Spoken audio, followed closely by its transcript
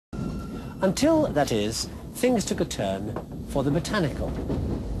Until, that is, things took a turn for the botanical.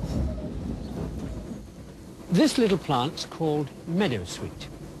 This little plant's called meadowsweet.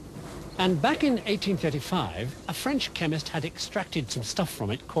 And back in 1835, a French chemist had extracted some stuff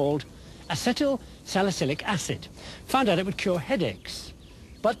from it called acetyl salicylic acid. Found out it would cure headaches,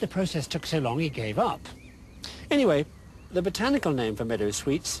 but the process took so long he gave up. Anyway, the botanical name for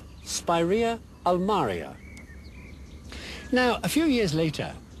meadowsweet's Spiraea ulmaria. Now, a few years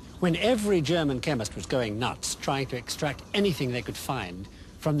later, when every German chemist was going nuts trying to extract anything they could find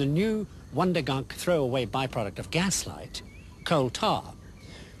from the new wondergunk throwaway byproduct of gaslight, coal tar,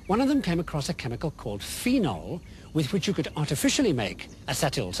 one of them came across a chemical called phenol with which you could artificially make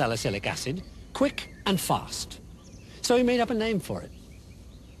acetyl salicylic acid quick and fast. So he made up a name for it.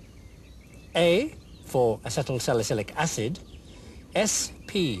 A for acetyl salicylic acid,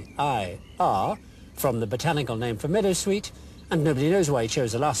 S-P-I-R from the botanical name for meadowsweet, and nobody knows why he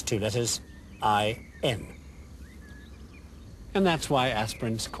chose the last two letters, I-N. And that's why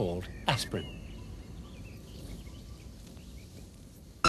aspirin's called aspirin.